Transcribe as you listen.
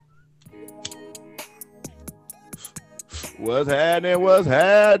What's happening? What's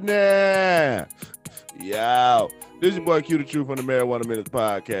happening? Yo, this your boy Q the Truth from the Marijuana Minutes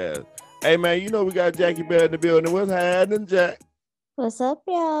podcast. Hey man, you know we got Jackie Bear in the building. What's happening, Jack? What's up,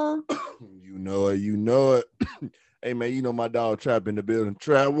 y'all? You know it. You know it. Hey man, you know my dog Trap in the building.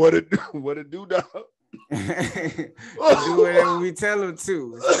 Trap, what it do? What it do, dog? Do whatever we tell him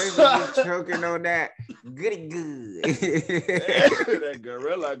to. Especially choking on that goody good. That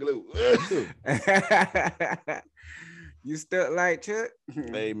gorilla glue. You stuck like Chuck?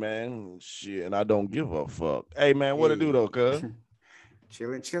 Hey man, shit, and I don't give a fuck. Hey man, what it do though, cuz?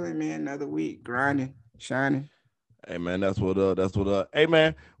 Chilling, man. Another week, grinding, shining. Hey man, that's what up. Hey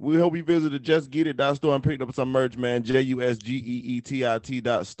man, we hope you visited JustGetIt.store and picked up some merch, man.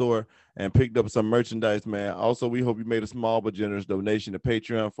 JUSGEETIT.store and picked up some merchandise, man. Also, we hope you made a small but generous donation to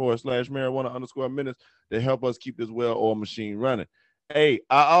Patreon/marijuana_minutes to help us keep this well-oiled machine running. Hey,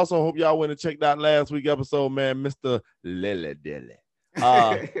 I also hope y'all went and checked out last week's episode, man. Mr. Lele Dele.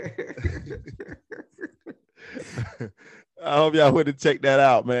 I hope y'all would have checked that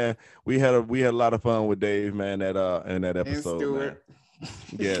out, man. We had a lot of fun with Dave, man, in that episode, man.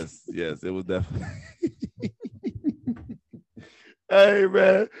 Yes, it was definitely. Hey,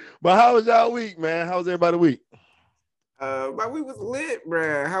 man. But how was y'all week, man? How was everybody's week? My week was lit,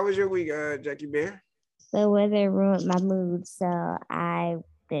 bruh. How was your week, Jackie Bear? The weather ruined my mood, so I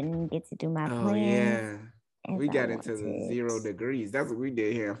didn't get to do my plans. Oh, yeah. We got into the 0 degrees. That's what we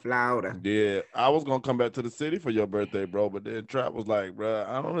did here in Florida. Yeah, I was gonna come back to the city for your birthday, bro, but then Trap was like, bro,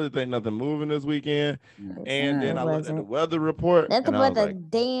 I don't really think nothing moving this weekend. And then I looked at the weather report. Nothing but the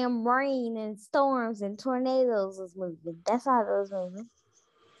damn rain and storms and tornadoes was moving. That's how it was moving.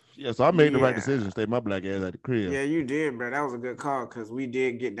 Yeah, so I made the right decision. Stay my black ass at the crib. Yeah, you did, bro. That was a good call because we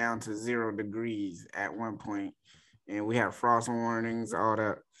did get down to 0 degrees at one point, and we had frost warnings, all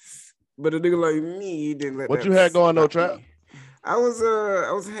that. But a nigga like me didn't let. What you had going though, Trap? I was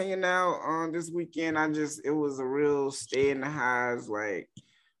hanging out on this weekend. It was a real stay in the house, like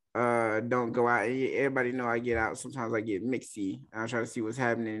don't go out. Everybody know I get out. Sometimes I get mixy. I try to see what's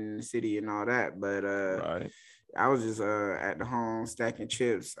happening in the city and all that. But right. I was just at the home stacking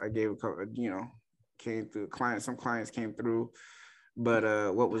chips. I gave a couple, came through clients. Some clients came through.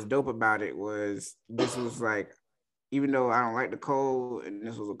 But what was dope about it was this was like, even though I don't like the cold and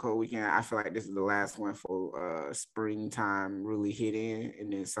this was a cold weekend, I feel like this is the last one for springtime really hit in,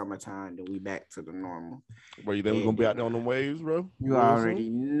 and then summertime, then we back to the normal. Well, you think we're gonna be out there on the waves, bro? You already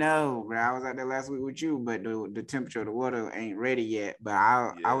know, bro. I was out there last week with you, but the temperature of the water ain't ready yet. But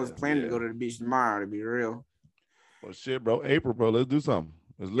I was planning to go to the beach tomorrow, to be real. Well, shit, bro. April, bro. Let's do something.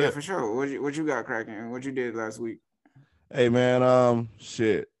 It's lit. Yeah, for sure. What you got cracking? What you did last week? Hey, man.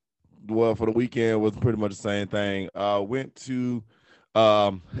 Shit. Well, for the weekend was pretty much the same thing. Went to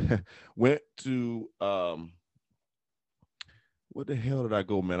what the hell did I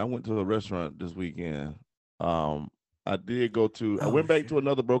go, man? I went to a restaurant this weekend. I went back to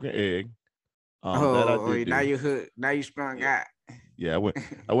another broken egg. Now you hooked. Now you sprung out. Yeah,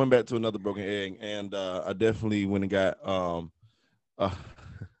 I went back to another broken egg, and I definitely went and got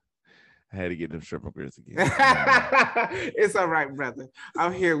I had to get them shrimp and grits again. It's all right, brother.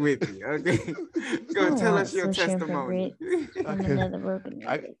 I'm here with you. Okay, go tell us your testimony.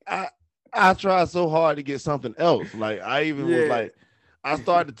 I tried so hard to get something else. Like I even was like, I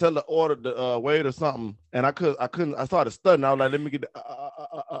started to tell the waiter something, and I couldn't. I started stuttering. I was like, let me get.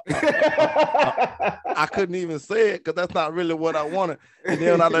 I couldn't even say it because that's not really what I wanted. And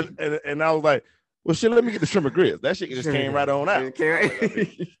then and I was like, well, shit, let me get the shrimp and grits. That shit just came right on out.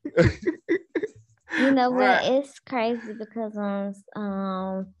 You know what? It's crazy because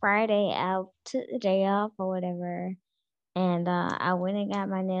on Friday I took the day off or whatever, and I went and got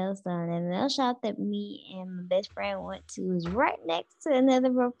my nails done. And the nail shop that me and my best friend went to was right next to another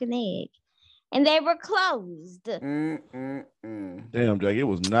broken egg, and they were closed. Damn, Jack, it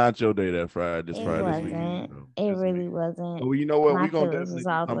was not your day that Friday. It wasn't. It really wasn't. Well, you know what? We're gonna definitely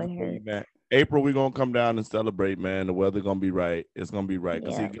come before you, man. April, we're gonna come down and celebrate, man. The weather gonna be right. It's gonna be right.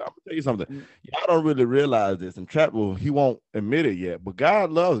 Cause I'm gonna tell you something. Y'all don't really realize this, and Trap he won't admit it yet. But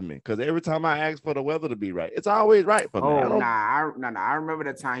God loves me, cause every time I ask for the weather to be right, it's always right for me. I remember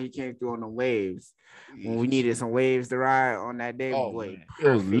the time he came through on the waves when we needed some waves to ride on that day. Oh, boy, it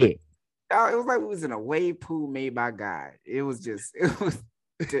was lit. It was like we was in a wave pool made by God. It was the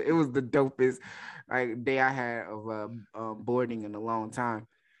dopest day I had of boarding in a long time.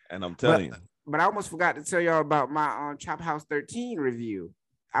 And I'm telling you. But I almost forgot to tell y'all about my Chop House 13 review.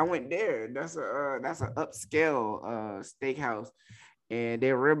 I went there. That's an upscale steakhouse, and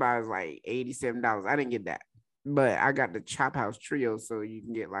their ribeye is like $87. I didn't get that, but I got the Chop House Trio, so you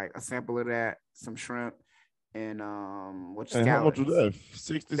can get like a sample of that, some shrimp, and And how much was scallops. that?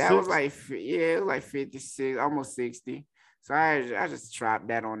 66? That was like, yeah, it was like 56, almost 60. So I just dropped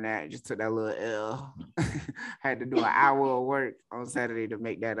that on that. Just took that little L. Had to do an hour of work on Saturday to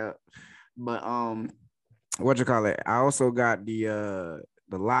make that up. But what you call it? I also got the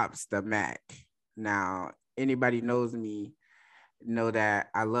lobster mac. Now, anybody knows me know that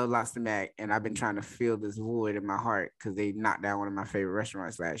I love lobster mac, and I've been trying to fill this void in my heart because they knocked down one of my favorite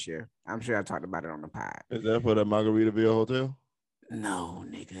restaurants last year. I'm sure I talked about it on the pod. Is that for the Margaritaville Hotel? No,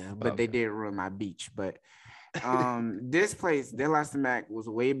 nigga, but they did ruin my beach. But this place, their lobster mac was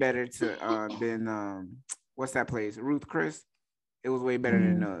way better than what's that place? Ruth Chris. It was way better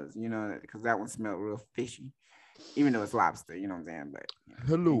than us, you know, because that one smelled real fishy, even though it's lobster. You know what I'm saying? But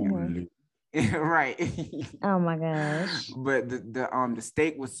hello. Right. Oh my gosh. But the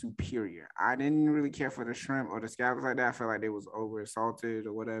steak was superior. I didn't really care for the shrimp or the scallops like that. I felt like they was over salted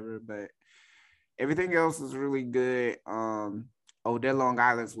or whatever, but everything else was really good. Their Long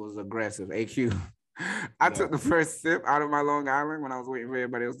Island's was aggressive. AQ. I took the first sip out of my Long Island when I was waiting for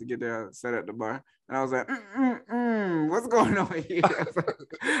everybody else to get there, set up the bar. And I was like, what's going on here?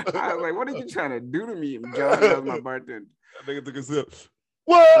 I was like, what are you trying to do to me, John? That was my bartender. I think it took a sip.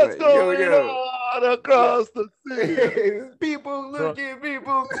 What's going on across the city? People looking,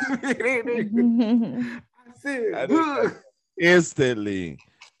 people. I said, instantly.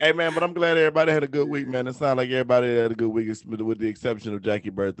 Hey, man, but I'm glad everybody had a good week, man. It sounded like everybody had a good week, with the exception of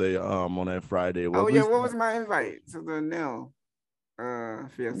Jackie's birthday on that Friday. Well, yeah, what was my invite to the nail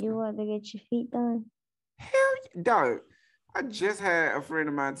fiesta? You want to get your feet done? Hell yeah, dog. I just had a friend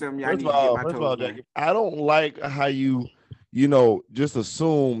of mine tell me I need to get my toes done. Jackie, I don't like how you just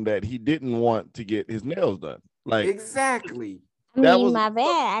assume that he didn't want to get his nails done. Like exactly. My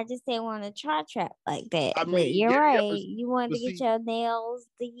bad. I just didn't want to trap like that. But you're right. You want to get your nails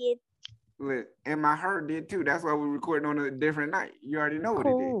did. And my hair did too. That's why we're recording on a different night. You already know what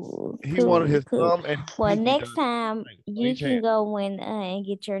it is. He wanted his thumb. And next time you can go in and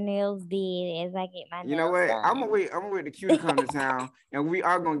get your nails did as I get my nails done. You know what? I'm gonna wait the Q to come to town, and we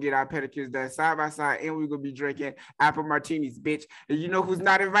are gonna get our pedicures done side by side, and we're gonna be drinking apple martinis, bitch. And you know who's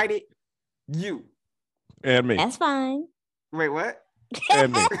not invited? You and me. That's fine. Wait, what?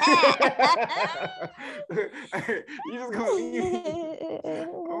 And me. You just go.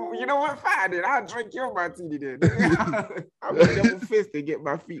 You know what? Fine, then I'll drink your martini then. I'm gonna double fist and get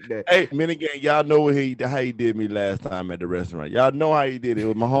my feet there. Hey, Minigan, y'all know how he did me last time at the restaurant. Y'all know how he did it. It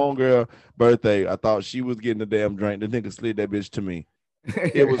was my homegirl birthday. I thought she was getting a damn drink. The nigga slid that bitch to me.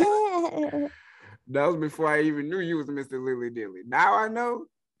 It was. That was before I even knew you was Mr. Lily Dilly. Now I know.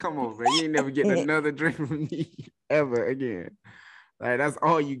 Come on, man. You ain't never getting another drink from me ever again. Like, that's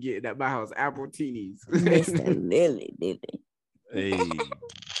all you get at my house. Apple teenies. Mr. Lily.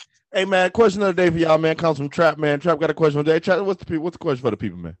 Hey, man, question of the day for y'all, man, comes from Trap, man. Trap got a question of the day. Trap, what's the question for the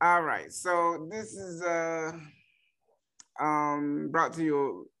people, man? All right. So this is brought to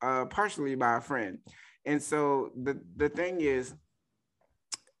you partially by a friend. And so the thing is,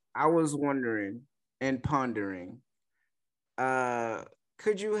 I was wondering and pondering,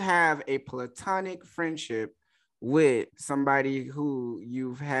 could you have a platonic friendship with somebody who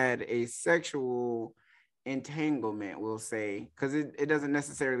you've had a sexual entanglement, we'll say, because it doesn't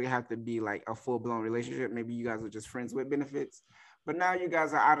necessarily have to be like a full-blown relationship. Maybe you guys are just friends with benefits, but now you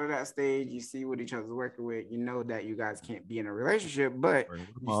guys are out of that stage. You see what each other's working with. You know that you guys can't be in a relationship, but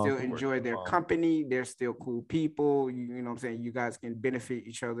you still enjoy their company. They're still cool people. You know what I'm saying? You guys can benefit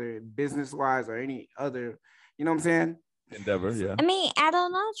each other business-wise or any other, you know what I'm saying? Endeavor, yeah. I mean, I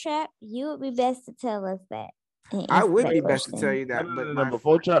don't know, Trap. You would be best to tell us that. I would be best to tell you that. No,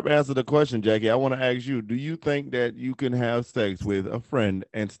 before Trap answer the question, Jackie, I want to ask you, do you think that you can have sex with a friend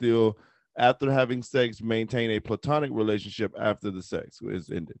and still, after having sex, maintain a platonic relationship after the sex is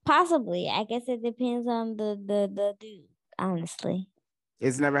ended? Possibly. I guess it depends on the dude, honestly.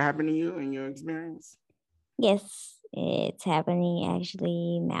 It's never happened to you in your experience? Yes, it's happening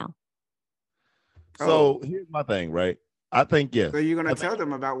actually now. So here's my thing, right? I think yes. So you're going to tell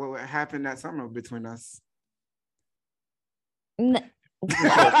them about what happened that summer between us? No.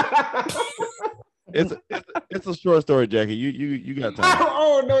 It's a short story, Jackie. You got time.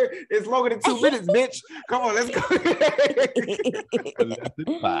 Oh no, it's longer than 2 minutes, bitch. Come on, let's go. Less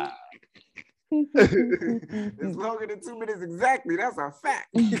than 5. It's longer than 2 minutes exactly. That's a fact.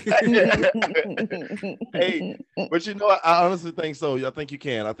 Hey, but you know, I honestly think so. I think you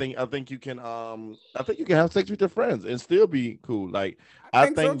can. I think you can. I think you can have sex with your friends and still be cool. Like I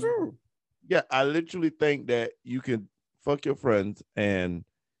think so too. Yeah, I literally think that you can fuck your friends and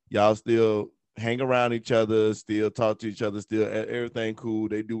y'all still hang around each other, still talk to each other, still everything cool.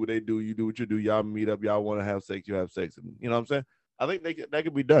 They do what they do. You do what you do. Y'all meet up. Y'all want to have sex. You have sex. And, you know what I'm saying? I think that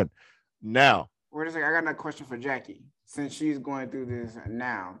could be done. Now, wait a second. I got another question for Jackie. Since she's going through this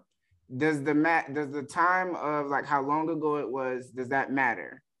now, does the time of like how long ago it was, does that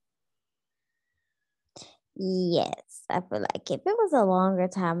matter? Yes, I feel like if it was a longer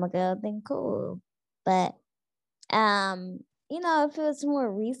time ago, then cool. But you know, if it was more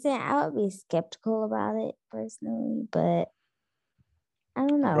recent, I would be skeptical about it personally. But I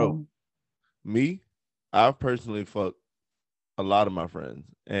don't know. Bro, me, I've personally fucked a lot of my friends,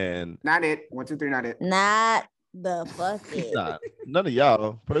 and not it. 1, 2, 3, not it. Not the fuck it. Nah, none of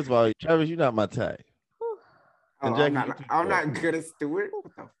y'all. First of all, Travis, you're not my type. And Jackie, I'm not good at Stewart.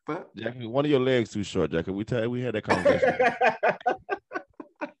 What the fuck? Jackie, one of your legs too short, Jackie. We had that conversation.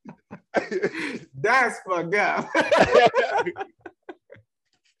 That's fucked up.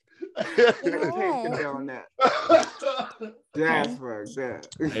 That's fucked up.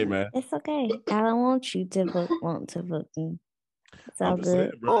 Hey man, it's okay. I don't want you to want to book me. It's all good.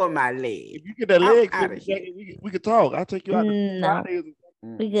 Saying, or my leg. If you get that leg, Jackie, we could talk. I'll take you out. No,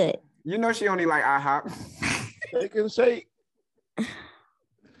 we good. You know she only like IHOP. They can say.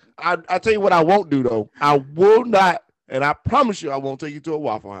 I tell you what I won't do though. I will not, and I promise you, I won't take you to a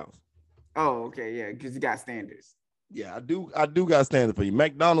Waffle House. Oh, okay, yeah, because you got standards. Yeah, I do got standards for you.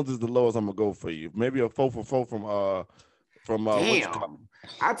 McDonald's is the lowest I'm gonna go for you. Maybe a 4 for 4 from Damn.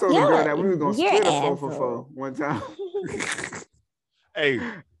 I told the girl that we were gonna split a 4 for 4 one time. Hey,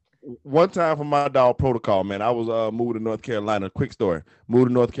 one time for my dog Protocol, man. I was moved to North Carolina. Quick story. Moved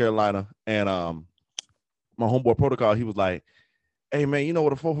to North Carolina, and my homeboy Protocol, he was like, "Hey man, you know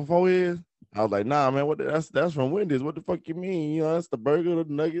what a 4 for 4 is?" I was like, "Nah, man. What? That's from Wendy's. What the fuck you mean? You know, that's the burger, the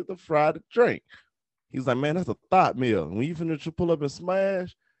nugget, the fried, the drink." He was like, "Man, that's a thought meal. When you finish to pull up and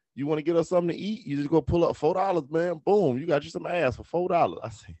smash, you want to get us something to eat? You just go pull up $4, man. Boom, you got you some ass for $4." I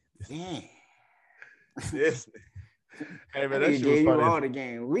said, "Damn, yes." Hey man, that shit gave you all the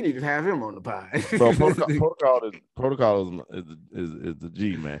game. We need to have him on the pod. Bro, protocol is the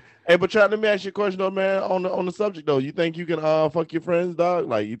G, man. Hey, but Chad, let me ask you a question though, man. On the subject though, you think you can fuck your friends, dog?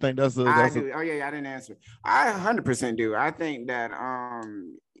 Like, you think that's a? I do. Oh yeah, I didn't answer. I 100% do. I think that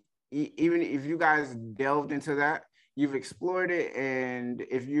even if you guys delved into that, you've explored it, and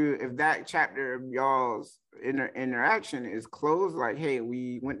if that chapter of y'all's interaction is closed, like, hey,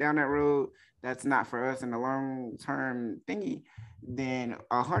 we went down that road, that's not for us in the long-term thingy, then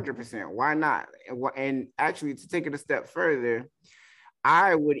 100%, why not? And actually, to take it a step further,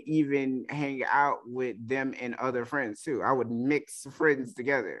 I would even hang out with them and other friends too. I would mix friends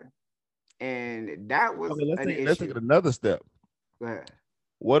together, and that was let's take it another step. Go ahead.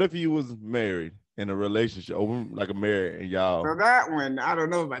 What if you was married in a relationship, like a married, and y'all? So that one, I don't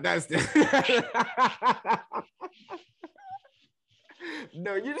know about that stuff.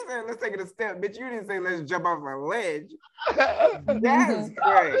 No, you just said let's take it a step, bitch. You didn't say let's jump off a ledge. That's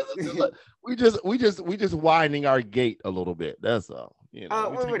great. we just widening our gate a little bit. That's all. You know.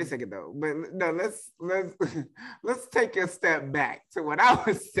 Wait a second though. But no, let's take a step back to what I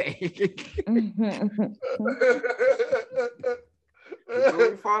was saying.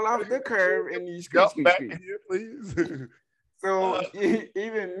 Don't fall off the curve and you squeak. Here, please. So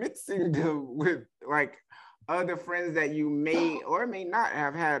even mixing them with like other friends that you may or may not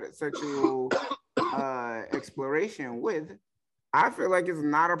have had sexual exploration with, I feel like it's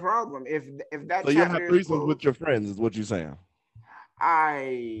not a problem. If that. So you have threesomes with your friends, is what you're saying?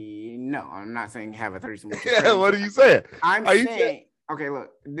 No, I'm not saying have a threesome with your friends. What are you saying? I'm saying, okay,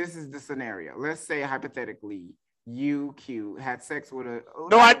 look, this is the scenario. Let's say hypothetically, you, Q, had sex with a.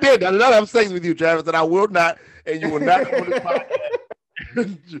 No, I did. I did not have sex with you, Travis, and I will not. And you will not come on this podcast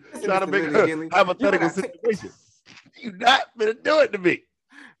trying to make a hypothetical situation. You're not gonna do it to me.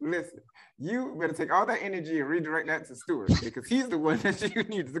 Listen, you better take all that energy and redirect that to Stuart because he's the one that you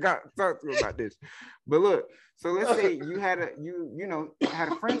need to talk to about this. But look, so let's say you had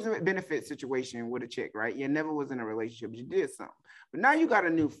a friends with benefit situation with a chick, right? You never was in a relationship, you did something, but now you got a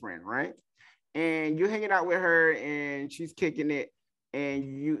new friend, right? And you're hanging out with her and she's kicking it, and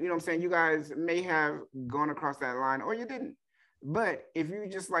you know what I'm saying, you guys may have gone across that line or you didn't. But if you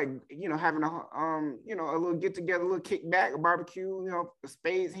just like, having a little get together, a little kickback, a barbecue, a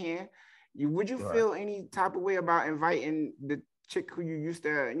spades hand, would you feel any type of way about inviting the chick who you used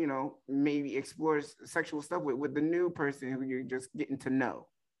to, maybe explore sexual stuff with the new person who you're just getting to know?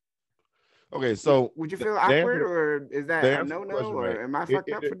 Okay, so would you feel awkward, or is that a no-no, or right? Am I fucked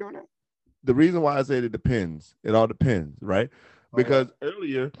up for doing that? The reason why I said it depends, it all depends, right? Because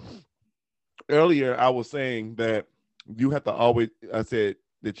earlier I was saying that you have to always, I said,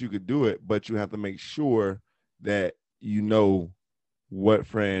 that you could do it, but you have to make sure that you know who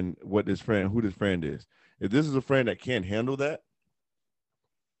this friend is. If this is a friend that can't handle that,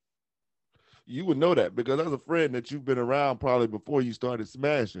 you would know that because that's a friend that you've been around probably before you started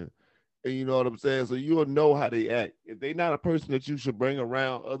smashing. And you know what I'm saying? So you'll know how they act. If they're not a person that you should bring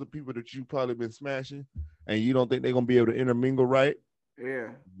around other people that you've probably been smashing and you don't think they're going to be able to intermingle right,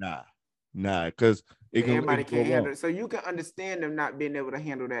 nah, because everybody can't handle it. So you can understand them not being able to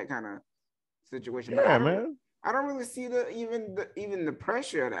handle that kind of situation. Yeah, man. I don't really see even the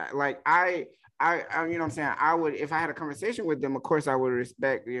pressure of that. Like I you know what I'm saying? I would, if I had a conversation with them, of course I would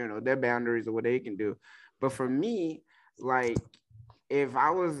respect, you know, their boundaries or what they can do. But for me, like if I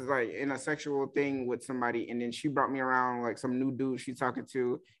was like in a sexual thing with somebody and then she brought me around like some new dude she's talking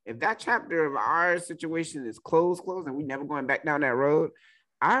to, if that chapter of our situation is closed and we never going back down that road,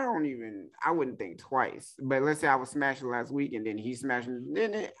 I wouldn't think twice. But let's say I was smashing last week and then he's smashing,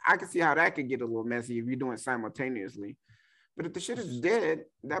 then I can see how that could get a little messy if you're doing it simultaneously. But if the shit is dead,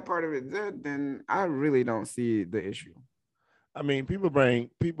 that part of it dead, then I really don't see the issue. I mean, people like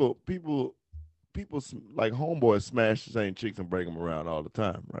homeboys smash the same chicks and bring them around all the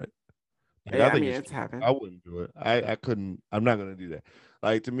time, right? Like, yeah, I think it's happened. I wouldn't do it. I couldn't. I'm not gonna do that.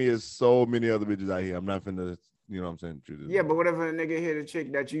 Like to me, it's so many other bitches out here. I'm not finna. You know what I'm saying? Yeah, but what if a nigga hit a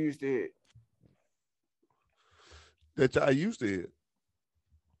chick that you used to hit? That I used to hit.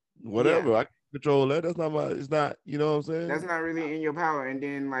 Whatever. Yeah. I can control that. That's not my. It's not. You know what I'm saying? That's not really in your power. And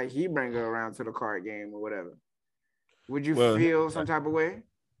then like he bring her around to the card game or whatever. Would you feel some type of way?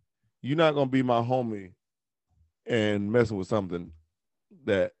 You're not gonna be my homie and messing with something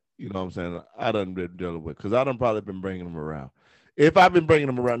that, you know what I'm saying, I done been dealing with, because I done probably been bringing them around. If I've been bringing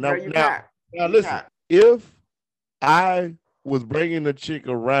them around now listen, if I was bringing the chick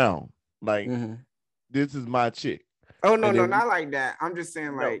around, like this is my chick. Oh no, not like that. I'm just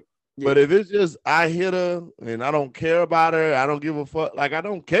saying like. Yeah. But if it's just I hit her and I don't care about her, I don't give a fuck. Like I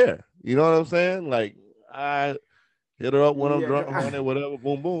don't care. You know what I'm saying? Like I hit her up when I'm drunk, honey, whatever,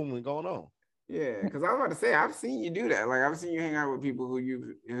 boom, boom, and going on. Yeah, because I was about to say, I've seen you do that. Like I've seen you hang out with people who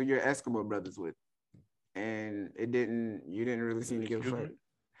you're Eskimo brothers with, and you didn't really seem to give a fuck.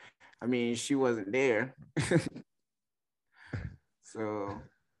 I mean, she wasn't there, so.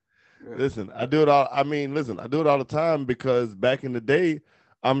 Yeah. Listen, I do it all. I mean, I do it all the time because back in the day,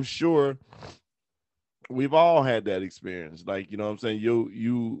 I'm sure we've all had that experience. Like, you know what I'm saying?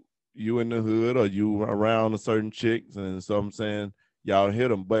 You in the hood or you around a certain chicks, and so I'm saying y'all hit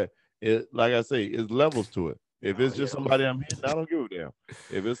them, but it, like I say, it's levels to it. If it's just somebody I'm hitting, I don't give a damn.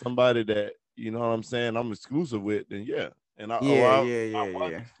 If it's somebody that, you know what I'm saying, I'm exclusive with, then yeah. And I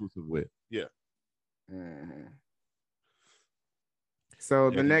was exclusive with. Yeah. Mm-hmm.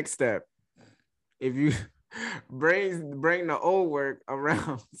 So the next step, if you bring the old work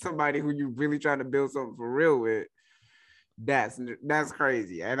around somebody who you really trying to build something for real with, that's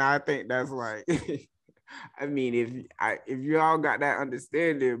crazy. And I think that's like I mean, if you all got that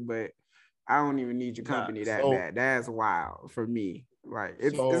understanding, but I don't even need your company that bad. That's wild for me. Like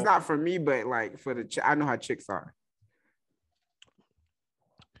it's not for me, but like for I know how chicks are.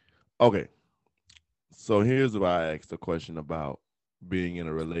 Okay, so here's why I asked the question about being in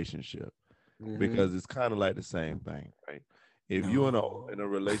a relationship, because it's kind of like the same thing, right? If you're in a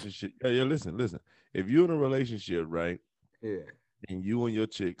relationship, listen. If you're in a relationship, right? Yeah. And you and your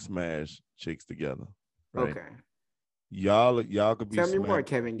chick smash chicks together. Right? Okay. Y'all could be. Tell me more,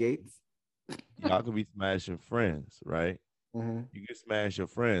 Kevin Gates. Y'all could be smashing friends, right? Mm-hmm. You can smash your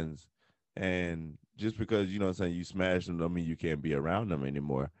friends, and just because, you know what I'm saying, you smash them, don't mean you can't be around them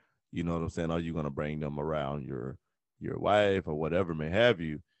anymore. You know what I'm saying? Are you gonna bring them around your wife or whatever may have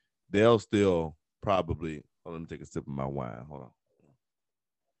you? They'll still probably. Oh, let me take a sip of my wine. Hold on.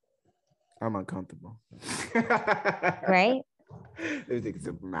 I'm uncomfortable. Right? Let me take a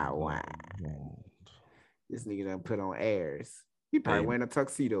sip of my wine. This nigga done put on airs. He probably wearing a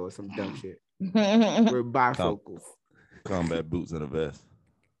tuxedo or some dumb shit. With bifocals. Combat boots and a vest.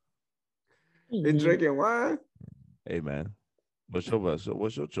 They drinking wine? Hey, man. What's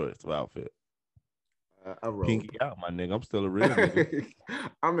your choice of outfit? A robe. Pinky out, my nigga. I'm still a real nigga.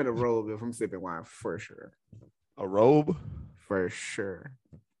 I'm in a robe if I'm sipping wine, for sure. A robe? For sure.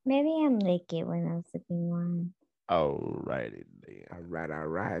 Maybe I'm naked when I'm sipping wine. Alrighty then. All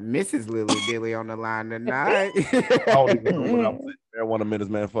right. Mrs. Lily Dilly on the line tonight. I don't even know what I'm saying. Marijuana minutes,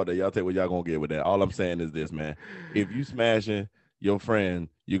 man. Fuck that. Y'all take what y'all gonna get with that. All I'm saying is this, man. If you smashing your friend,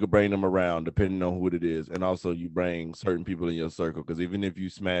 you could bring them around depending on who it is. And also you bring certain people in your circle. Because even if you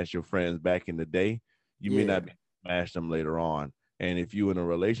smash your friends back in the day, you may not be smash them later on. And if you in a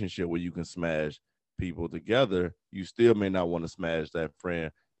relationship where you can smash people together, you still may not want to smash that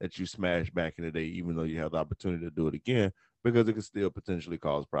friend that you smashed back in the day, even though you have the opportunity to do it again, because it could still potentially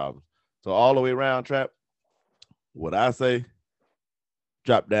cause problems. So all the way around, Trap, what I say,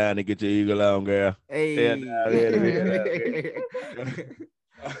 drop down and get your eagle on, girl. Hey. Down.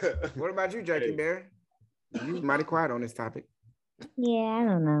 What about you, Jackie Bear? You was mighty quiet on this topic. Yeah, I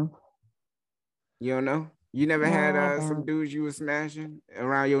don't know. You don't know? You never had some dudes you were smashing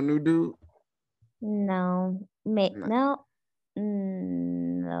around your new dude? No. No.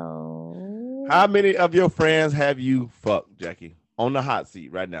 How many of your friends have you fucked, Jackie? On the hot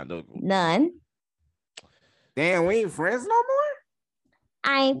seat right now. None. Damn, we ain't friends no more?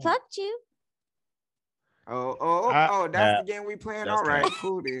 I ain't fucked you. Oh, that's the game we playing. All right,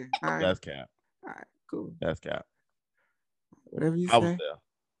 cool then. All right. That's cap. All right, cool. That's cap. Whatever you I was say.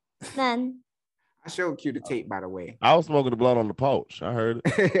 there. None. I showed you the tape, by the way. I was smoking the blunt on the porch. I heard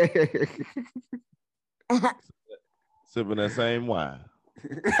it. Sipping that same wine.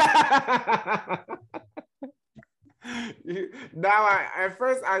 At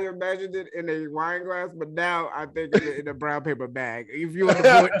first I imagined it in a wine glass, but now I think of it in a brown paper bag. If you on the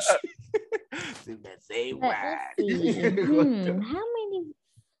porch, sip that same wine. How many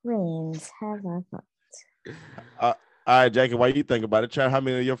friends have I fucked? All right, Jackie, while you think about it, Chad, how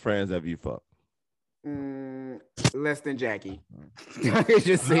many of your friends have you fucked? Less than Jackie.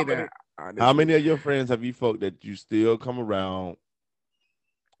 Just say that. How many of your friends have you fucked that you still come around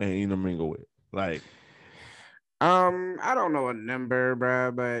and intermingle with? Like, I don't know a number,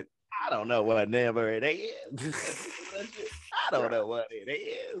 bro, but I don't know what number it is. I don't know what it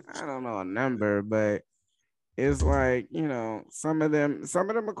is. I don't know a number, but it's like, you know, some of them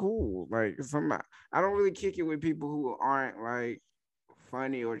are cool. Like I don't really kick it with people who aren't like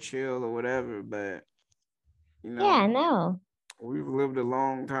funny or chill or whatever, but you know, yeah, I know. We've lived a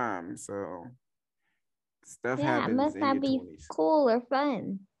long time, so stuff happens. It must not be 20s. Cool or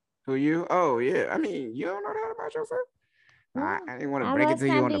fun. Who you? Oh yeah, I mean, you don't know that about yourself. I didn't want to break it to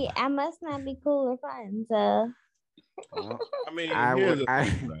you. I must not be cool or fun, so. Well, I mean,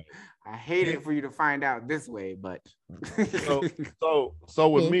 I hate it for you to find out this way, but so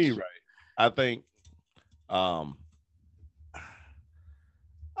with me, right? I think, I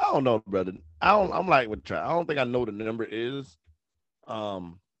don't know, brother. I'm like with Trap. I don't think I know the number is.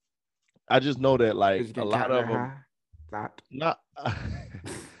 I just know that like a lot of them. Not.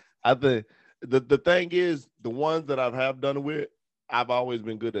 I think the thing is the ones that I have done it with, I've always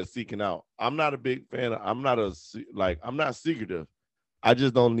been good at seeking out. I'm not a big fan. I'm not secretive. I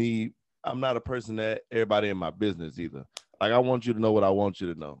just don't need. I'm not a person that everybody in my business either. Like I want you to know what I want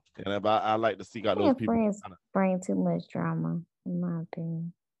you to know, and if I like to seek out those people. Friends bring too much drama, in my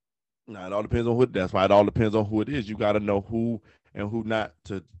opinion. No, it all depends on who. That's why it all depends on who it is. You got to know who and who not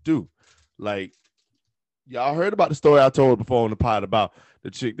to do. Like y'all heard about the story I told before on the pod about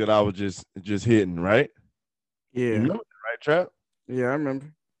the chick that I was just hitting, right? Yeah. You remember that, right, Trap? Yeah, I remember.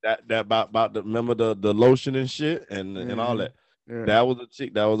 That about the remember the lotion and shit and all that. Yeah. That was a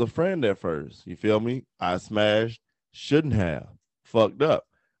chick that was a friend at first. You feel me? I smashed, shouldn't have, fucked up.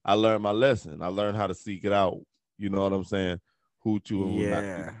 I learned my lesson. I learned how to seek it out. You know what I'm saying? Who to and who not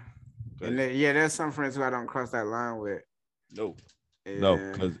to. And there's some friends who I don't cross that line with. No. Yeah. No,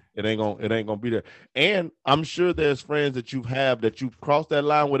 because it ain't gonna be there. And I'm sure there's friends that you have that you crossed that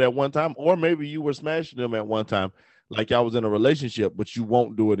line with at one time, or maybe you were smashing them at one time, like y'all was in a relationship, but you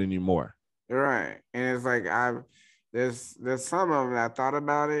won't do it anymore. Right. And it's like there's some of them that I thought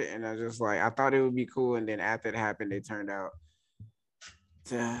about it, and I thought it would be cool, and then after it happened, it turned out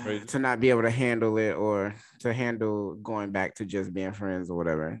to not be able to handle it or to handle going back to just being friends or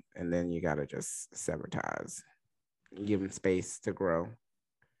whatever. And then you gotta just sever ties. Give them space to grow,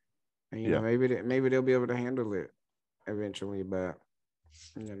 and you know maybe they'll be able to handle it eventually. But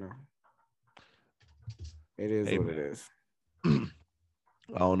you know, it is what it is. I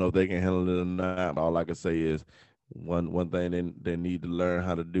don't know if they can handle it or not. All I can say is one thing they need to learn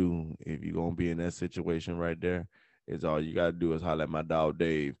how to do if you're gonna be in that situation right there is all you gotta do is holler at my dog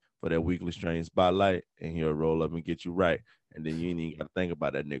Dave for that weekly strain spotlight, and he'll roll up and get you right. And then you ain't even gotta think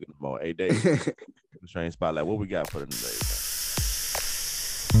about that nigga no more. Hey Dave. Train spotlight. What we got for the day?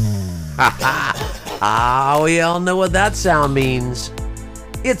 We all know what that sound means.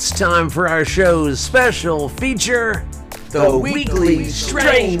 It's time for our show's special feature, the Weekly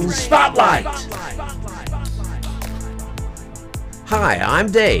Strain Spotlight. Hi,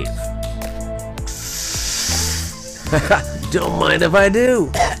 I'm Dave. Don't mind if I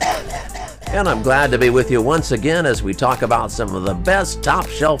do. And I'm glad to be with you once again as we talk about some of the best top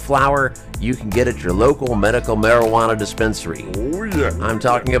shelf flower you can get at your local medical marijuana dispensary. Oh, yeah. I'm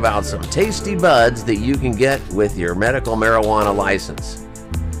talking about some tasty buds that you can get with your medical marijuana license.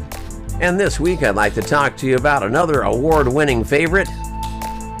 And this week, I'd like to talk to you about another award-winning favorite,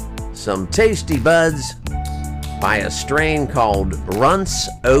 some tasty buds by a strain called Runts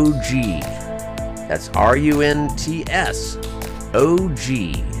OG. That's RUNTS OG.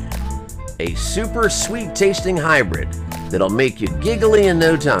 A super sweet tasting hybrid that'll make you giggly in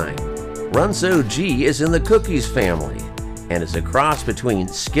no time. Runts OG is in the cookies family and is a cross between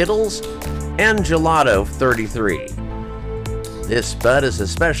Skittles and Gelato 33. This bud is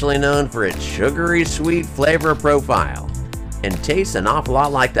especially known for its sugary sweet flavor profile and tastes an awful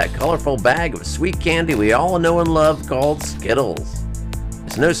lot like that colorful bag of sweet candy we all know and love called Skittles.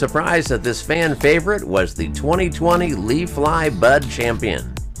 It's no surprise that this fan favorite was the 2020 Leaf Fly Bud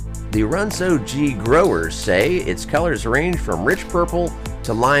Champion. The Runts OG growers say its colors range from rich purple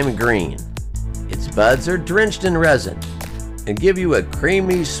to lime green. Its buds are drenched in resin and give you a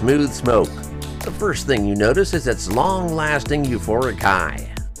creamy, smooth smoke. The first thing you notice is its long-lasting euphoric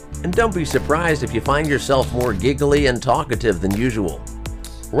high. And don't be surprised if you find yourself more giggly and talkative than usual.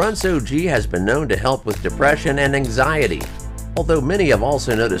 Runts OG has been known to help with depression and anxiety, although many have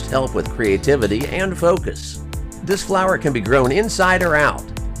also noticed help with creativity and focus. This flower can be grown inside or out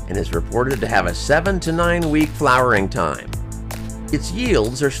and is reported to have a 7 to 9 week flowering time. Its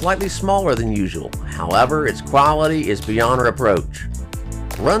yields are slightly smaller than usual, however, its quality is beyond reproach.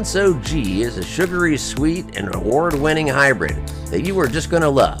 Runts OG is a sugary sweet and award-winning hybrid that you are just going to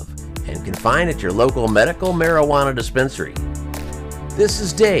love and can find at your local medical marijuana dispensary. This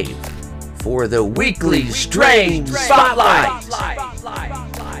is Dave for the Weekly Strain Spotlight.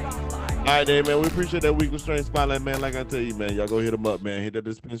 All right, Dave, man, we appreciate that Weekly Strain Spotlight, man. Like I tell you, man, y'all go hit them up, man. Hit that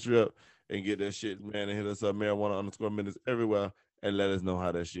dispensary up and get that shit, man, and hit us up, marijuana_minutes everywhere, and let us know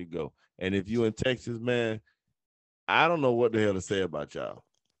how that shit go. And if you in Texas, man, I don't know what the hell to say about y'all.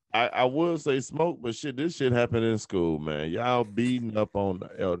 I would say smoke, but shit, this shit happened in school, man. Y'all beating up on the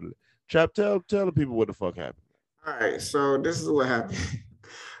elderly. Trap, tell the people what the fuck happened. All right, so this is what happened.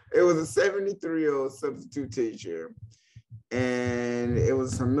 It was a 73-year-old substitute teacher, and it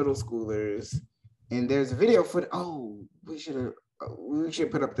was some middle schoolers. And there's a video for we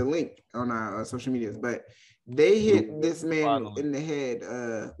should put up the link on our social medias. But they hit this man in the head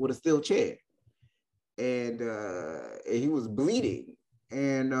with a steel chair, and he was bleeding.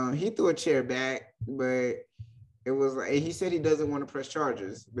 And he threw a chair back, but it was like he said he doesn't want to press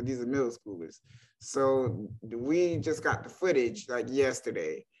charges, but these are middle schoolers. So we just got the footage like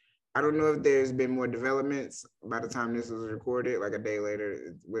yesterday. I don't know if there's been more developments by the time this was recorded, like a day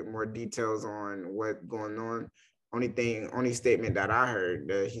later, with more details on what's going on. Only statement that I heard,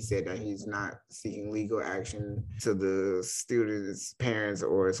 he said that he's not seeking legal action to the students' parents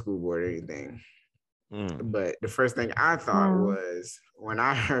or school board or anything. But the first thing I thought was when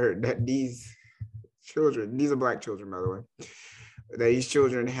I heard that these children, these are Black children, by the way, that these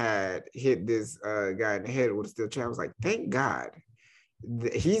children had hit this guy in the head with a steel chair. I was like, thank God.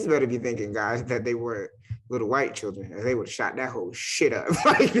 He's better be thinking, guys, that they were little white children, and they would have shot that whole shit up.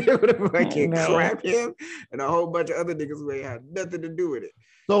 Like they would have fucking cracked him and a whole bunch of other niggas who ain't had nothing to do with it.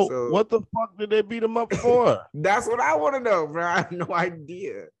 So what the fuck did they beat him up for? That's what I want to know, bro. I have no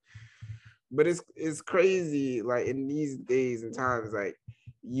idea. But it's crazy, like in these days and times, like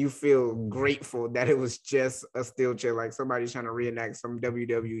you feel grateful that it was just a steel chair, like somebody's trying to reenact some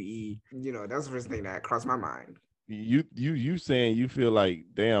WWE. You know, that's the first thing that crossed my mind. You saying you feel like,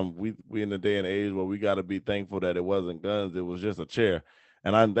 damn, we in a day and age where we got to be thankful that it wasn't guns, it was just a chair.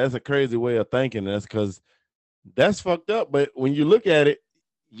 And that's a crazy way of thinking. That's because that's fucked up. But when you look at it,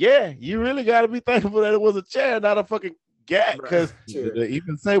 yeah, you really got to be thankful that it was a chair, not a fucking gat, because they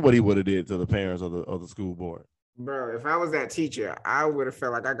even say what he would have did to the parents of the school board. Bro, if I was that teacher, I would have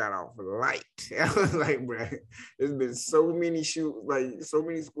felt like I got off light. I was like, bro, there's been so many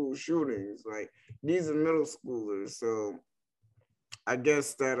school shootings. Like these are middle schoolers, so I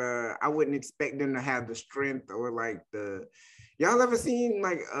guess that I wouldn't expect them to have the strength or like the. Y'all ever seen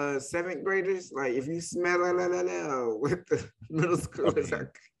like 7th graders? Like if you smell with the middle schoolers.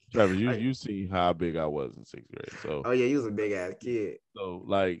 Trevor, you see how big I was in 6th grade. So yeah, you was a big ass kid. So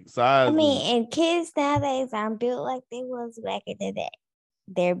like size. I mean, and kids nowadays aren't built like they was back in the day.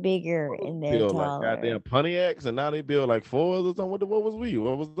 They're bigger and they're taller. Like goddamn Pontiacs, and now they build like Fords or something. What was we?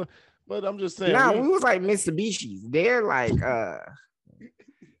 What was the? But I'm just saying. Nah, we was like Mitsubishis. They're like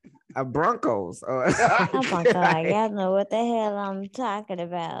Broncos. Oh my God, y'all know what the hell I'm talking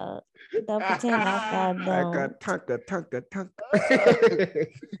about. Don't pretend like I don't. Tonka.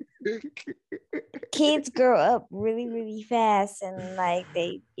 Kids grow up really, really fast and like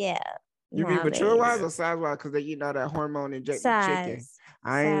You mean mature wise or size wise? Because they eat all that hormone injected chicken.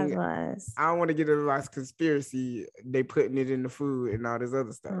 I don't want to get into a conspiracy. They putting it in the food and all this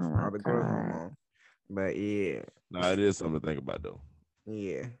other stuff, all the growth hormone. But yeah, no, it is something to think about though.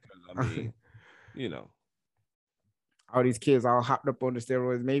 Yeah, I mean, you know, all these kids all hopped up on the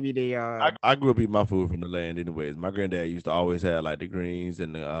steroids. Maybe they I grew up eating my food from the land anyways. My granddad used to always have like the greens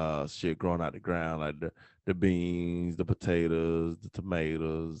and the shit growing out the ground, like the beans, the potatoes, the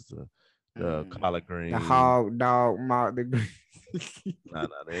tomatoes, the collard greens, the hog dog mouth, the greens. Nah,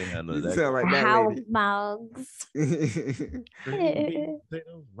 they ain't had none of that. Sound like that hog mogs. Potatoes,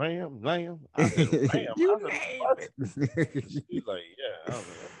 lamb. I said lamb. You He's like, yeah.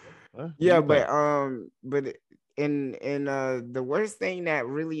 Huh? Yeah, but in the worst thing that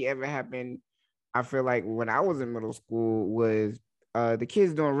really ever happened, I feel like when I was in middle school was the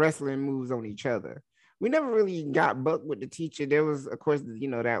kids doing wrestling moves on each other. We never really got bucked with the teacher. There was, of course,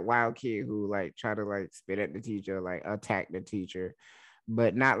 that wild kid who like tried to like spit at the teacher, like attack the teacher,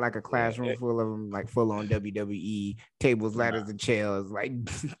 but not like a classroom full of them, like full on WWE tables, ladders, and chairs, like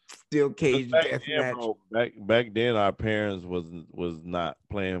still cage death match. Bro, back then, our parents was not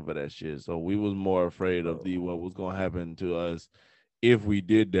playing for that shit, so we was more afraid of what was gonna happen to us if we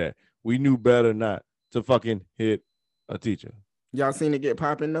did that. We knew better not to fucking hit a teacher. Y'all seen it get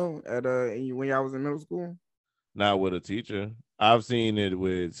popping though at when y'all was in middle school? Not with a teacher. I've seen it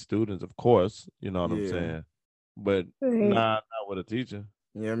with students, of course. You know what I'm saying, but not with a teacher.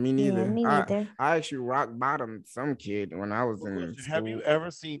 Yeah, me neither. Yeah, me neither. I actually rock bottomed some kid when I was in school. Have you ever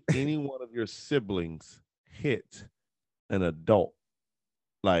seen any one of your siblings hit an adult?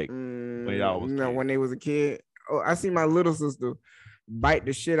 Like when y'all was kids? When they was a kid. Oh, I see my little sister bite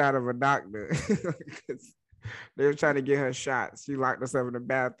the shit out of a doctor. They were trying to get her shot. She locked herself in the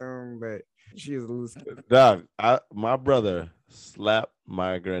bathroom, but she was loose. Dog, my brother slapped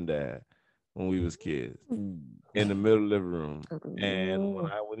my granddad when we was kids in the middle of the living room. And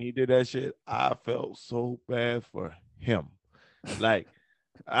when he did that shit, I felt so bad for him. Like,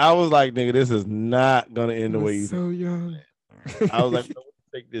 I was like, nigga, this is not gonna end the way you so young. I was like, what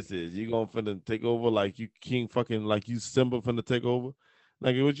the fuck this is? You gonna finna take over like you king fucking like you Simba finna take over?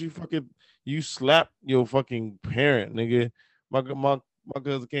 Like what you slap your fucking parent, nigga. My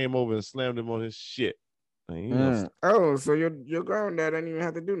cousin came over and slammed him on his shit. Oh, so your granddad didn't even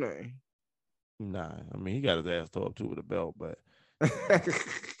have to do nothing. Nah, I mean he got his ass tore up too with a belt, but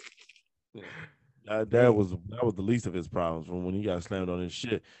that was the least of his problems from when he got slammed on his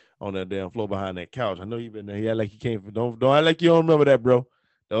shit on that damn floor behind that couch. I know you been there. He act like he came from don't act like you don't remember that, bro.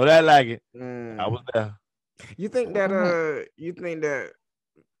 Don't act like it. I was there. You think that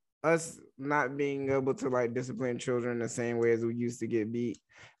us not being able to like discipline children the same way as we used to get beat,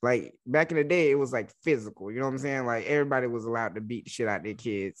 like back in the day, it was like physical, you know what I'm saying? Like everybody was allowed to beat the shit out their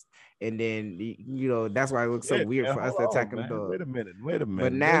kids, and then that's why it looks so weird for us to attack them. Wait a minute.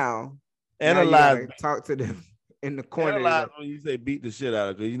 But now analyze, talk to them in the corner. Analyze when you say beat the shit out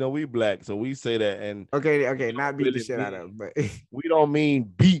of, because we black, so we say that. And okay, not beat the shit out of, but we don't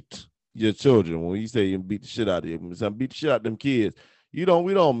mean beat your children. When you say you beat the shit out of them, some beat the shit out of them kids. We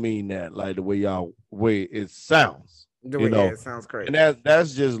don't mean that like the way it sounds. It sounds crazy. And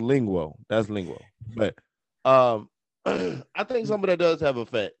that's just lingo. That's lingo. But I think some of that does have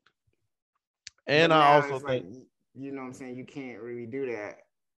effect. And I also think, you know what I'm saying, you can't really do that.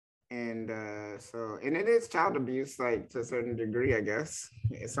 And and it is child abuse, like to a certain degree, I guess.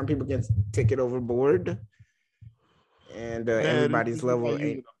 Some people can take it overboard. And everybody's level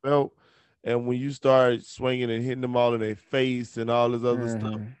ain't belt. And when you start swinging and hitting them all in their face and all this other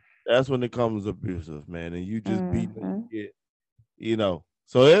stuff, that's when it comes abusive, man. And you just beat them,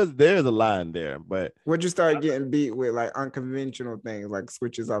 So there's a line there. But would you start getting beat with like unconventional things, like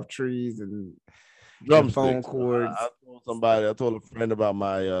switches off trees and phone cords? I told a friend about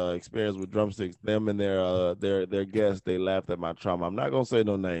my experience with drumsticks. Them and their guests, they laughed at my trauma. I'm not gonna say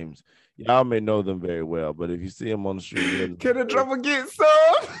no names. Y'all may know them very well, but if you see them on the street, can a drummer get some?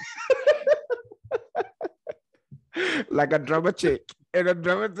 Like a drummer chick and a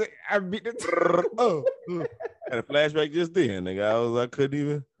drummer chick, I beat the had a flashback just then, nigga. I couldn't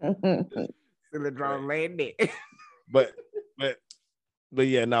even still a drum laying there. But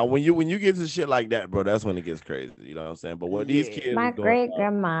yeah, now when you get to shit like that, bro, that's when it gets crazy. You know what I'm saying? But what these kids, my great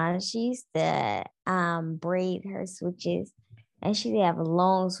grandma, she used to braid her switches, and she'd have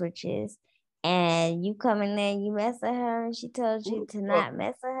long switches. And you come in there, you mess with her, and she told you to not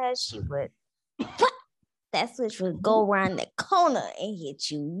mess with her, she would. That switch would go around the corner and hit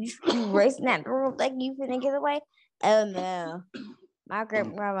you. You racing out the room like you finna get away. Oh no. My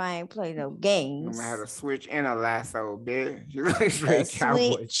grandma ain't play no games. I had a switch and a lasso, bitch. You like straight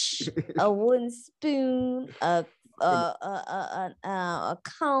cowboy. Switch, a wooden spoon, a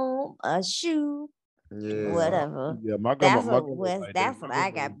comb, a shoe, whatever. Yeah, my grandma. That's what I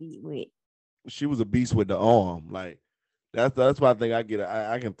got beat with. She was a beast with the arm. Like that's why I think I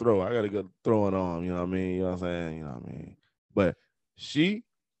can throw. I got a good throwing arm. You know what I mean? You know what I'm saying? You know what I mean? But she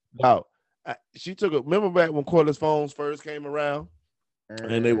took a. Remember back when cordless phones first came around?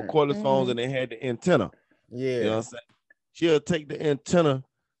 And they were cordless phones and they had the antenna. Yeah. You know what I'm saying? She'll take the antenna.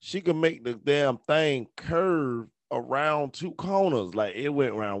 She could make the damn thing curve around two corners. Like it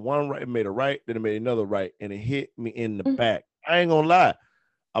went around one right, it made a right, then it made another right, and it hit me in the back. I ain't gonna lie.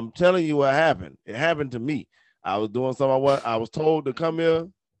 I'm telling you what happened. It happened to me. I was doing something I was told to come here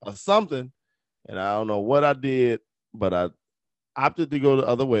or something, and I don't know what I did, but I opted to go the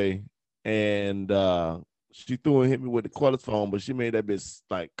other way. And she threw and hit me with the cordless phone, but she made that bitch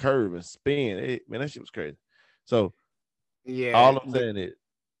like curve and spin. Man, that shit was crazy. So yeah, all I'm saying is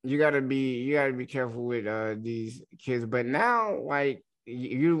you gotta be careful with these kids. But now, like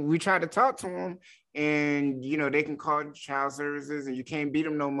we try to talk to them, and they can call child services, and you can't beat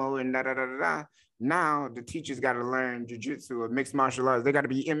them no more, and da da da da da. Now the teachers got to learn jujitsu or mixed martial arts. They got to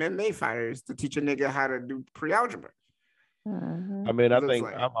be MMA fighters to teach a nigga how to do pre-algebra. I mean, I think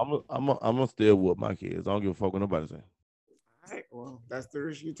like I'm gonna still whoop my kids. I don't give a fuck what nobody say. All right, well, that's the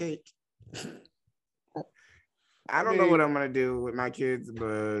risk you take. I don't know what I'm gonna do with my kids,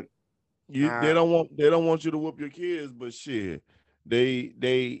 but they don't want you to whoop your kids, but shit,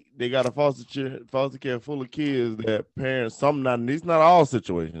 they got a foster care full of kids that parents. These not all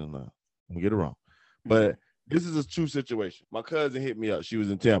situations now. Don't get it wrong, but. This is a true situation. My cousin hit me up. She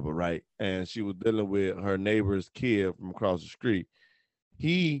was in Tampa, right? And she was dealing with her neighbor's kid from across the street.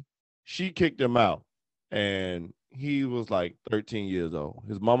 She kicked him out, and he was like 13 years old.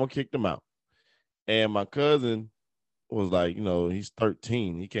 His mama kicked him out. And my cousin was like, he's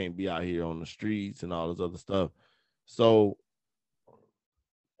 13. He can't be out here on the streets and all this other stuff. So,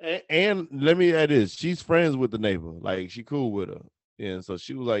 and let me add this. She's friends with the neighbor. Like, she cool with her. And so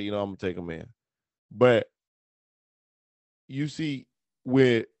she was like, I'm going to take him in. But you see,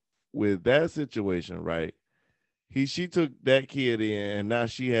 with that situation, right? She took that kid in, and now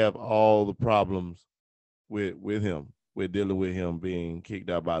she have all the problems with him, with dealing with him being kicked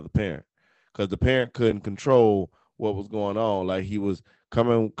out by the parent, because the parent couldn't control what was going on. Like he was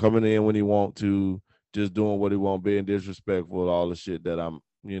coming in when he want to, just doing what he want, being disrespectful, all the shit that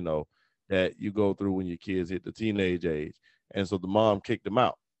that you go through when your kids hit the teenage age, and so the mom kicked him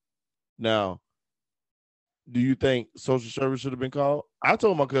out. Now, do you think social service should have been called? I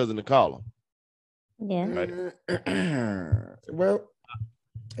told my cousin to call him. Yeah. Right. Well,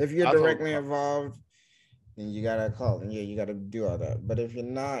 if you're directly involved, then you gotta call them. Yeah, you gotta do all that. But if you're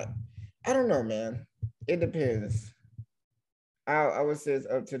not, I don't know, man. It depends. I would say it's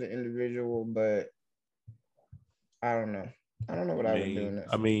up to the individual, but I don't know. I don't know what I would do in this.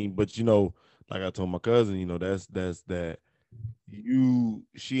 I mean, but like I told my cousin, that's that.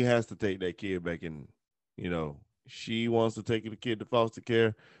 She has to take that kid back in. She wants to take the kid to foster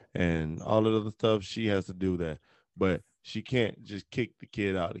care and all that other stuff. She has to do that, but she can't just kick the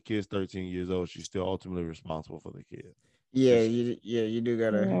kid out. The kid's 13 years old. She's still ultimately responsible for the kid. Yeah, you do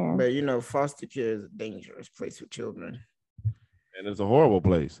gotta. Yeah. But foster care is a dangerous place for children. And it's a horrible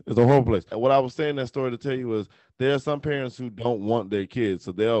place. It's a horrible place. And what I was saying that story to tell you is there are some parents who don't want their kids,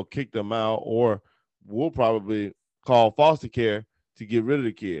 so they'll kick them out, or will probably call foster care to get rid of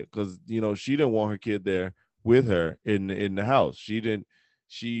the kid, because she didn't want her kid there with her in the house.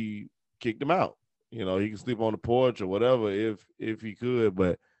 She kicked him out. He can sleep on the porch or whatever if he could,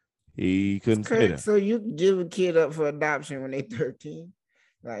 but he couldn't stay there. So you give a kid up for adoption when they're 13?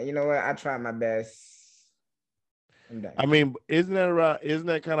 Like, you know what? I tried my best. I mean, isn't that right? Isn't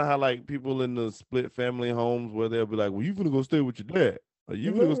that kind of how like people in the split family homes where they'll be like, well, you gonna go stay with your dad, or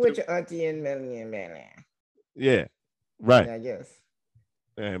you gonna go with your auntie and Melanie and man. Yeah, right. Yeah, I guess.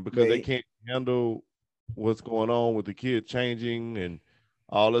 And because they can't handle what's going on with the kid changing and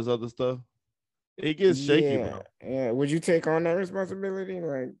all this other stuff, it gets shaky. Bro. Yeah. Would you take on that responsibility?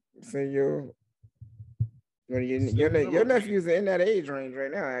 Like, say your nephews are in that age range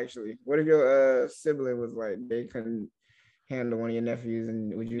right now. Actually, what if your sibling was like they couldn't handle one of your nephews,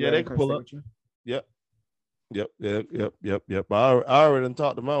 and would you? Yeah, they can pull up. With you? Yep. I already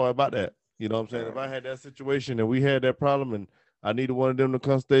talked to my wife about that. You know what I'm saying? If I had that situation and we had that problem and I needed one of them to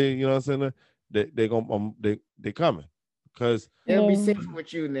come stay, you know what I'm saying? They coming, because they'll be safer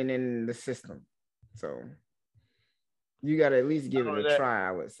with you than in the system. So you got to at least give it a try,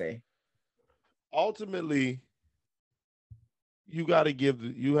 I would say. Ultimately, you got to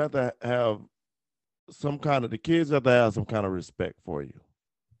you have to have some kind of, the kids have to have some kind of respect for you.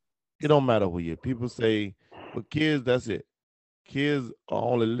 It don't matter who you. People say, but kids, that's it. Kids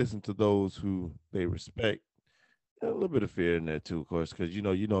only listen to those who they respect. A little bit of fear in there too, of course, because you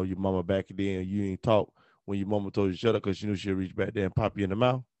know your mama back then. You ain't talk when your mama told you shut up because she knew she'd reach back there and pop you in the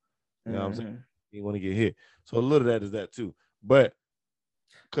mouth. You know what I'm saying? You want to get hit. So a little of that is that too. But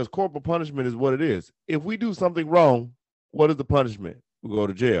because corporal punishment is what it is. If we do something wrong, what is the punishment? We go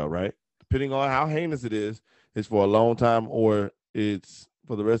to jail, right? Depending on how heinous it is, it's for a long time or it's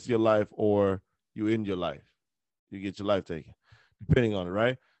for the rest of your life or you end your life. You get your life taken, depending on it,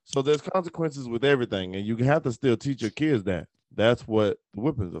 right? So there's consequences with everything, and you have to still teach your kids that. That's what the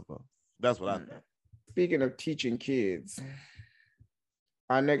whippings are for. That's what I think. Speaking of teaching kids,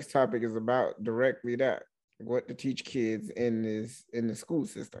 our next topic is about directly that, what to teach kids in the school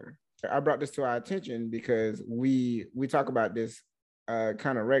system. I brought this to our attention because we talk about this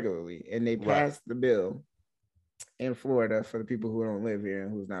kind of regularly, and they passed the bill in Florida, for the people who don't live here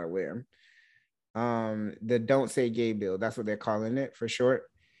and who's not aware. The Don't Say Gay bill, that's what they're calling it for short.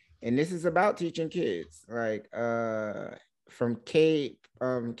 And this is about teaching kids, like from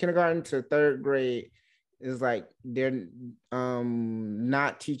kindergarten to third grade. Is like they're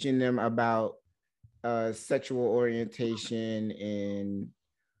not teaching them about sexual orientation and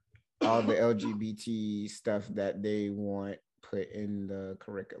all the LGBT stuff that they want put in the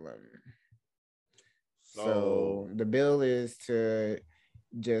curriculum. So the bill is to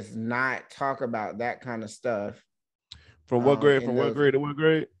just not talk about that kind of stuff. From what grade? From what grade to what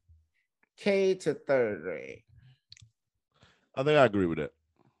grade? K to third grade. I think I agree with that.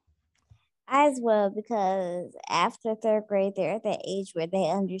 As well, because after third grade, they're at the age where they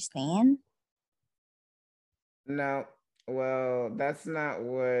understand. No, well, that's not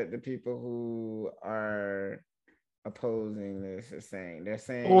what the people who are opposing this are saying. They're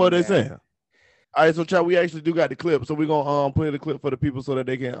saying what are they saying? All right, so Chad, we actually do got the clip, so we're gonna play the clip for the people so that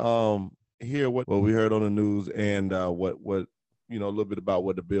they can hear what we heard on the news and what a little bit about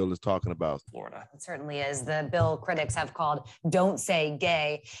what the bill is talking about. Florida. It certainly is. The bill critics have called Don't Say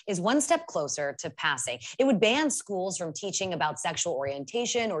Gay is one step closer to passing. It would ban schools from teaching about sexual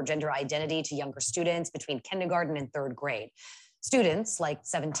orientation or gender identity to younger students between kindergarten and third grade. Students like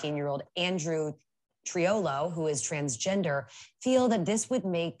 17-year-old Andrew Triolo, who is transgender, feel that this would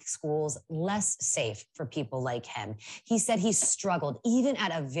make schools less safe for people like him. He said he struggled, even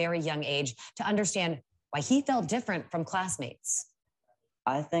at a very young age, to understand why he felt different from classmates.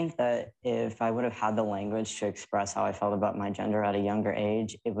 I think that if I would have had the language to express how I felt about my gender at a younger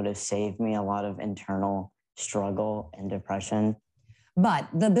age, it would have saved me a lot of internal struggle and depression. But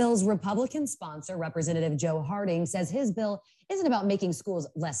the bill's Republican sponsor, Representative Joe Harding, says his bill isn't about making schools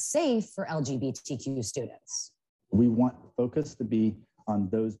less safe for LGBTQ students. We want focus to be on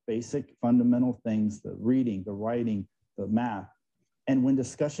those basic fundamental things, the reading, the writing, the math. And when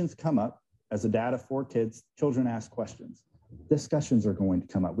discussions come up, as a dad of 4 kids, children ask questions. Discussions are going to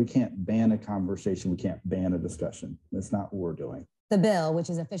come up. We can't ban a conversation. We can't ban a discussion. That's not what we're doing. The bill, which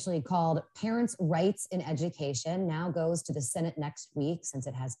is officially called Parents' Rights in Education, now goes to the Senate next week since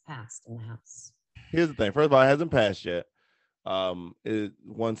it has passed in the House. Here's the thing. First of all, it hasn't passed yet. It's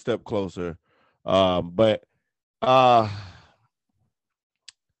one step closer. But I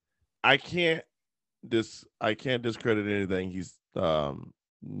can't discredit anything he's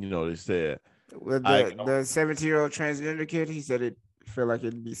they said. With the 17-year-old transgender kid, he said it felt like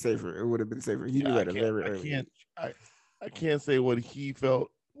it'd be safer. It would have been safer. He knew at a very early age. I can't say what he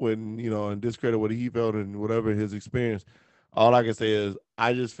felt when, and discredit what he felt and whatever his experience. All I can say is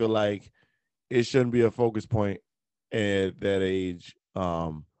I just feel like it shouldn't be a focus point at that age,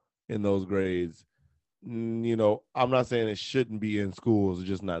 in those grades. I'm not saying it shouldn't be in schools. It's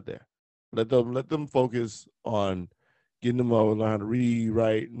just not there. Let them focus on getting them over, learn how to read,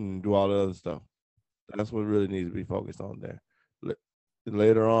 write, and do all the other stuff. That's what really needs to be focused on there.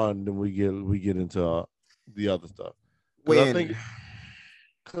 Later on, then we get into the other stuff. I think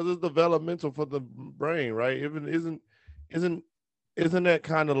because it's developmental for the brain, right? Even isn't that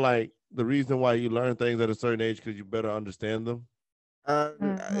kind of like the reason why you learn things at a certain age because you better understand them?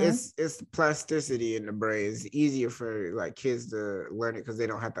 It's plasticity in the brain. It's easier for like kids to learn it because they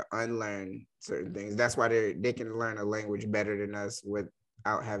don't have to unlearn certain things. That's why they can learn a language better than us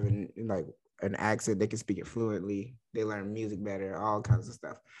without having like an accent. They can speak it fluently. They learn music better, all kinds of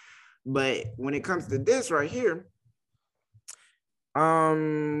stuff. But when it comes to this right here,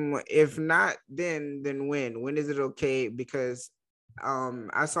 if not then when is it okay? Because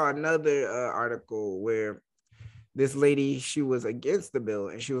I saw another article where this lady, she was against the bill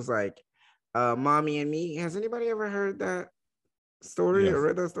and she was like, mommy and me. Has anybody ever heard that? story or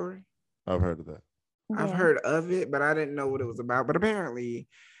read that story? I've heard of that. Yeah. I've heard of it, but I didn't know what it was about. But apparently,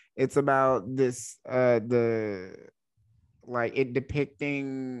 it's about this it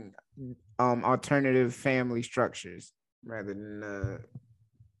depicting alternative family structures rather than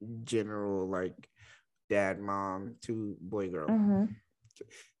general like dad, mom, two boy, girl. Mm-hmm.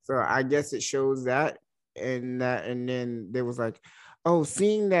 So I guess it shows that, and then there was like, oh,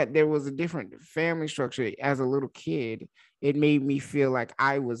 seeing that there was a different family structure as a little kid, it made me feel like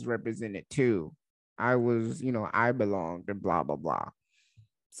I was represented too. I was, I belonged and blah, blah, blah.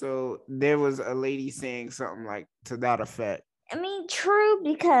 So there was a lady saying something like to that effect. I mean, true,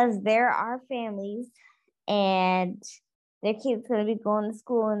 because there are families and their kids going to be going to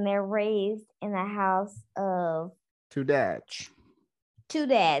school and they're raised in a house of two dads,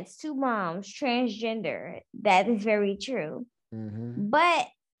 two moms, transgender. That is very true. Mm-hmm. But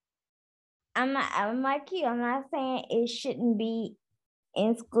I'm like you. I'm not saying it shouldn't be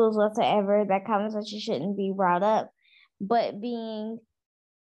in schools whatsoever. That conversation shouldn't be brought up, but being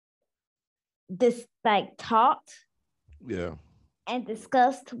taught, and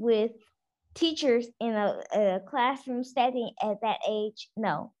discussed with teachers in a classroom setting at that age,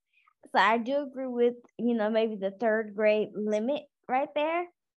 no. So I do agree with maybe the third grade limit right there,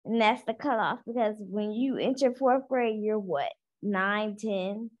 and that's the cutoff, because when you enter fourth grade, you're what, 9,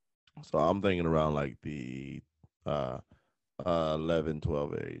 10. So I'm thinking around like the 11,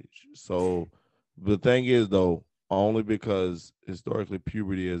 12 age. So the thing is, though, only because historically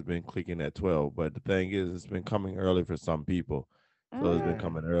puberty has been clicking at 12, but the thing is, it's been coming early for some people, so it's been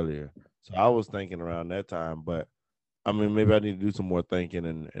coming earlier. So I was thinking around that time, but I mean, maybe I need to do some more thinking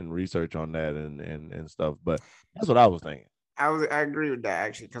and research on that and stuff. But that's what I was thinking. I agree with that,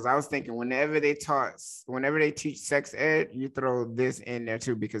 actually, because I was thinking whenever they teach sex ed, you throw this in there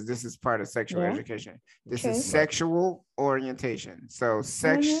too, because this is part of sexual education. This is sexual orientation. So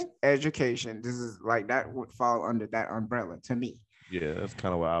sex education, this is like, that would fall under that umbrella to me. Yeah, that's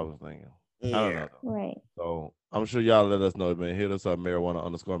kind of what I was thinking. Yeah. I don't know. Right. So I'm sure y'all let us know, man. Hit us up,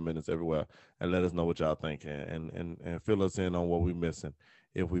 marijuana_minutes everywhere, and let us know what y'all think, and fill us in on what we missing,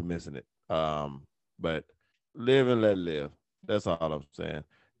 if we missing it. But live and let live. That's all I'm saying.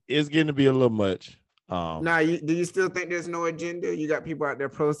 It's getting to be a little much. Do you still think there's no agenda? You got people out there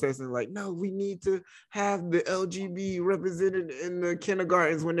protesting like, no, we need to have the LGBT represented in the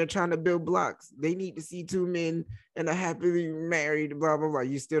kindergartens when they're trying to build blocks. They need to see two men and a happily married, blah, blah, blah.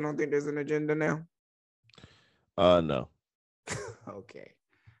 You still don't think there's an agenda now? No. Okay.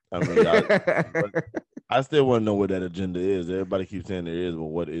 I mean, I still want to know what that agenda is. Everybody keeps saying there is, but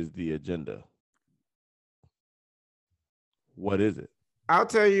what is the agenda? What is it? I'll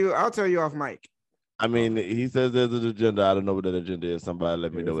tell you off mic. I mean, he says there's an agenda. I don't know what that agenda is. Somebody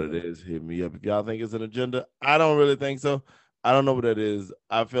let me know what it is. Hit me up if y'all think it's an agenda. I don't really think so. I don't know what that is.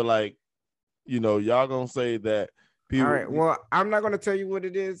 I feel like, y'all gonna say that people. All right. Well, I'm not gonna tell you what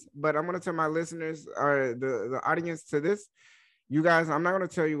it is, but I'm gonna tell my listeners or the audience to this. You guys, I'm not gonna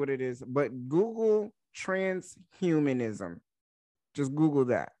tell you what it is, but Google transhumanism. Just Google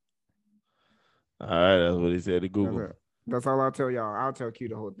that. All right, that's what he said to Google. That's all I'll tell y'all. I'll tell Q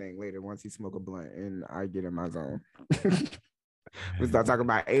the whole thing later once he smoke a blunt and I get in my zone. We start talking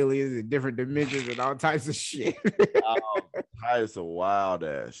about aliens and different dimensions and all types of shit. It's a wild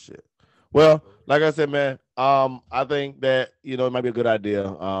ass shit. Well, like I said, man, I think that it might be a good idea.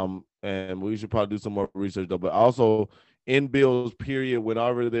 And we should probably do some more research though. But also in bills, period,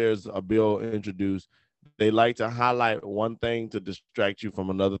 whenever there's a bill introduced, they like to highlight one thing to distract you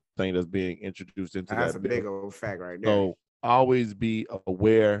from another thing that's being introduced into that bill. That's a big old fact right there. So always be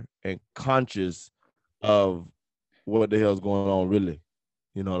aware and conscious of what the hell's going on, really.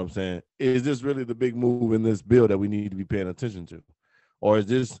 You know what I'm saying? Is this really the big move in this bill that we need to be paying attention to? Or is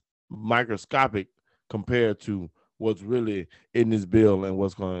this microscopic compared to what's really in this bill and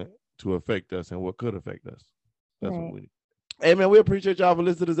what's going to affect us and what could affect us? That's what we need. Hey, man, we appreciate y'all for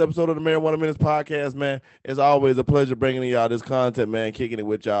listening to this episode of the Marijuana Minutes podcast, man. It's always a pleasure bringing y'all this content, man, kicking it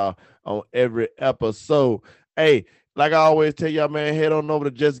with y'all on every episode. Hey, like I always tell y'all, man, head on over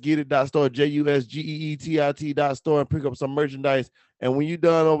to justgetit.store, JUSGEETIT.store, and pick up some merchandise. And when you're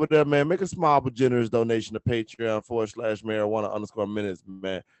done over there, man, make a small but generous donation to Patreon/marijuana_minutes,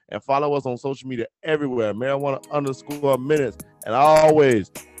 man. And follow us on social media everywhere, marijuana_minutes. And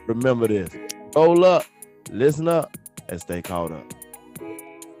always remember this: roll up, listen up, and stay caught up.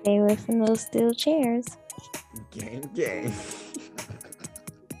 Stay away from those steel chairs. Gang.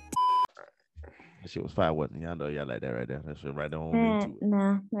 That shit was fire, wasn't it? Y'all know y'all like that right there. That shit right there on me too.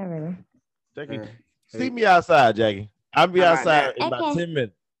 No, not really. Jackie, see me outside, Jackie. I'll be outside in about 10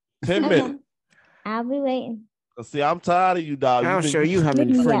 minutes. 10 minutes. I'll be waiting. See, I'm tired of you, dog. I'll show you how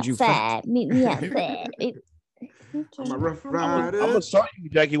many friends you fucked. Meet me outside. I'm a rough I'm rider. gonna show you,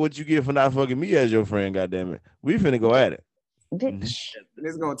 Jackie, what you get for not fucking me as your friend. Goddamn it, we finna go at it. Bitch.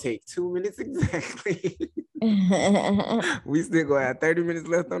 It's gonna take 2 minutes exactly. We still gonna have 30 minutes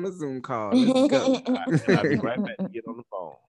left on the Zoom call. Let's go. And I'll be right back to get on the phone.